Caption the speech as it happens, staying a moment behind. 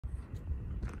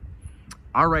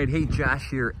All right, hey, Josh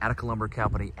here, Attica Lumber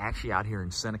Company, actually out here in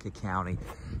Seneca County.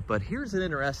 But here's an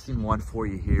interesting one for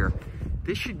you here.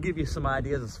 This should give you some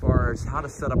ideas as far as how to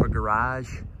set up a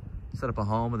garage, set up a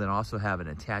home, and then also have an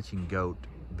attaching goat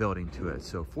building to it.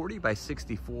 So 40 by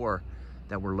 64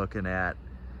 that we're looking at,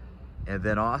 and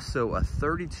then also a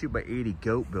 32 by 80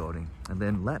 goat building. And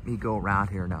then let me go around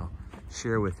here now,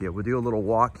 share with you. We'll do a little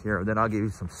walk here, and then I'll give you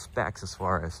some specs as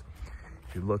far as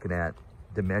if you're looking at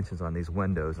dimensions on these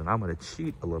windows. And I'm going to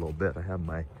cheat a little bit. I have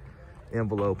my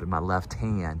envelope in my left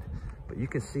hand, but you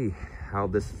can see how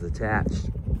this is attached.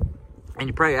 And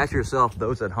you probably ask yourself,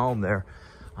 those at home there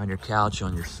on your couch,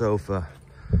 on your sofa,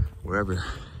 wherever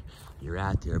you're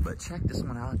at there, but check this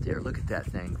one out there. Look at that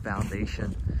thing,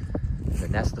 foundation. And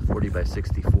then that's the 40 by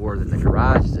 64. Then the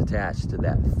garage is attached to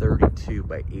that 32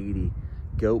 by 80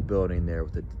 goat building there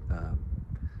with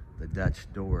the Dutch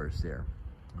doors there.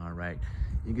 All right.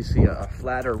 You can see a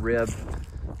flatter rib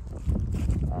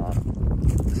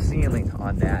ceiling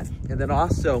on that. And then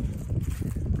also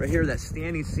right here, that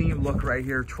standing seam, look right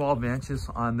here, 12 inches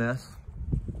on this.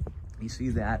 You see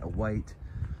that, a white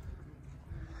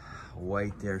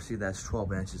there. See, that's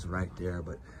 12 inches right there,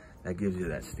 but that gives you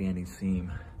that standing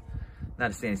seam.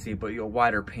 Not a standing seam, but a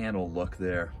wider panel look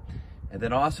there. And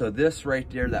then also this right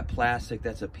there, that plastic,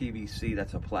 that's a PVC,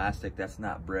 that's a plastic, that's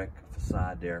not brick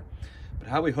facade there. But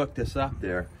how we hook this up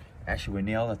there, actually we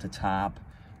nail it at the top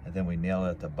and then we nail it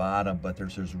at the bottom, but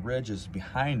there's ridges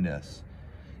behind this.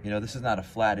 You know, this is not a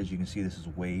flat, as you can see, this is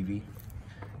wavy.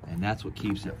 And that's what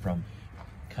keeps it from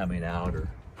coming out, or,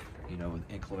 you know,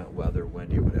 with inclement weather,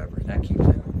 windy or whatever. That keeps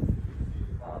it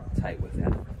tight with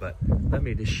that. But let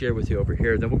me just share with you over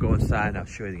here, then we'll go inside and I'll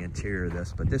show you the interior of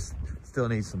this. But this still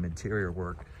needs some interior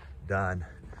work done.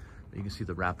 You can see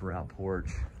the wraparound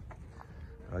porch.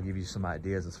 I'll give you some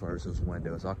ideas as far as those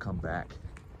windows. I'll come back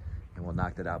and we'll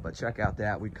knock that out. But check out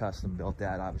that, we custom built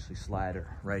that, obviously slider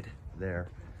right there.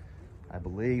 I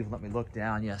believe, let me look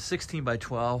down, yeah, 16 by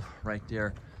 12 right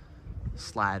there,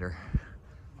 slider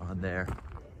on there.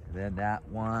 And then that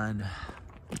one,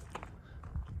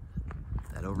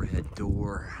 that overhead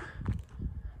door.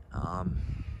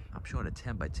 I'm showing a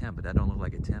 10 by 10, but that don't look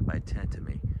like a 10 by 10 to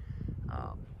me.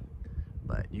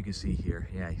 But you can see here,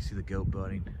 yeah, you see the goat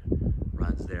building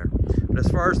runs there. But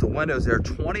as far as the windows, there are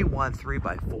 21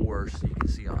 3x4s, you can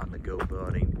see on the goat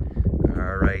building.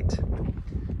 All right.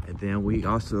 And then we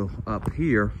also, up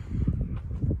here,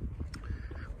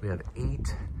 we have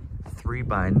 8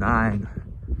 3x9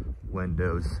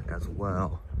 windows as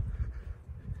well.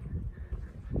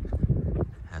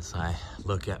 As I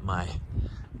look at my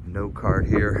note card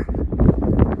here,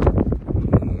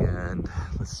 and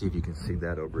let's see if you can see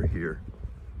that over here.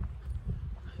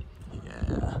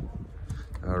 Yeah.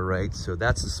 All right, so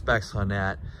that's the specs on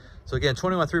that. So again,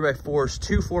 21 3x4s,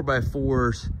 2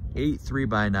 4x4s, 8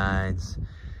 3x9s,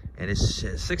 and it's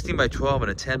 16 by 12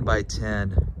 and a 10 by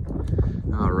 10.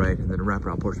 All right, and then a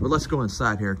wraparound porch. But let's go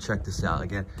inside here and check this out.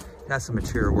 Again, got some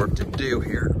material work to do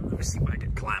here. Let me see if I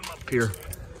can climb up here.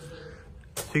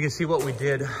 So you can see what we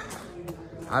did.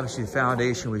 Obviously the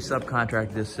foundation, we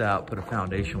subcontracted this out, put a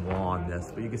foundation wall on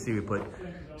this, but you can see we put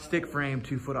stick frame,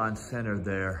 2 foot on center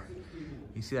there.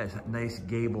 You see that nice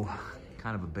gable,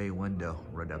 kind of a bay window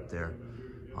right up there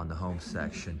on the home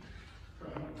section.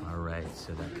 All right,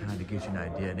 so that kind of gives you an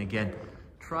idea. And again,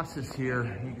 trusses here,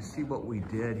 you can see what we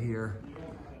did here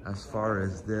as far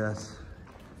as this,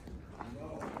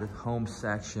 the home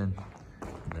section.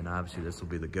 And then obviously this will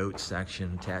be the goat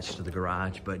section attached to the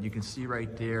garage, but you can see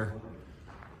right there,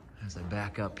 as I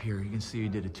back up here, you can see we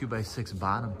did a 2x6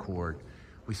 bottom cord.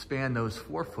 We spanned those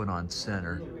 4 foot on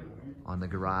center on the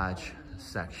garage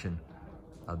section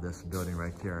of this building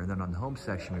right there. And then on the home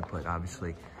section, we put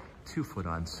obviously 2 foot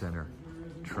on center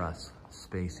truss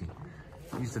spacing.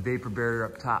 Use the vapor barrier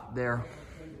up top there.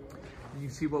 And you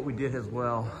can see what we did as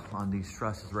well on these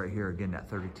trusses right here. Again, that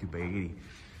 32 by 80.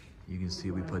 You can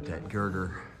see we put that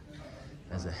girder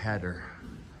as a header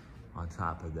on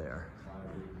top of there.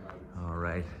 All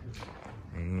right,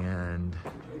 and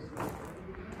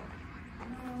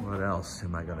what else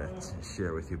am I gonna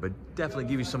share with you? But definitely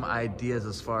give you some ideas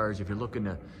as far as if you're looking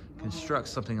to construct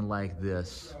something like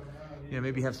this. You know,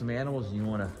 maybe you have some animals and you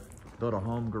wanna build a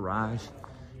home garage,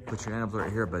 put your animals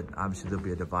right here, but obviously there'll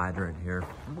be a divider in here.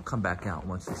 And we'll come back out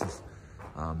once this is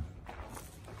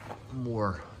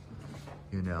more,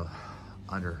 you know,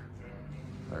 under,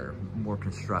 or more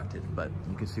constructed. But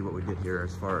you can see what we did here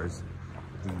as far as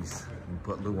these. We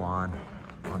put Luan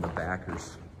on the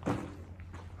backers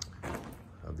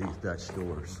of these Dutch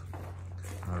doors.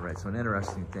 All right, so an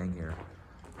interesting thing here.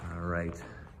 All right.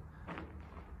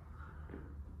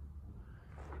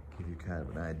 Give you kind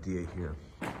of an idea here.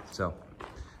 So,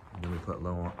 and then we put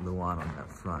Luan on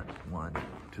that front one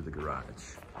to the garage.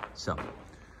 So,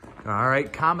 all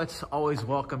right, comments always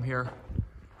welcome here.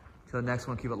 Till the next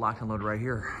one, keep it locked and loaded right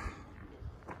here.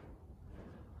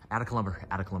 Attica Lumber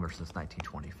since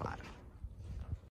 1925.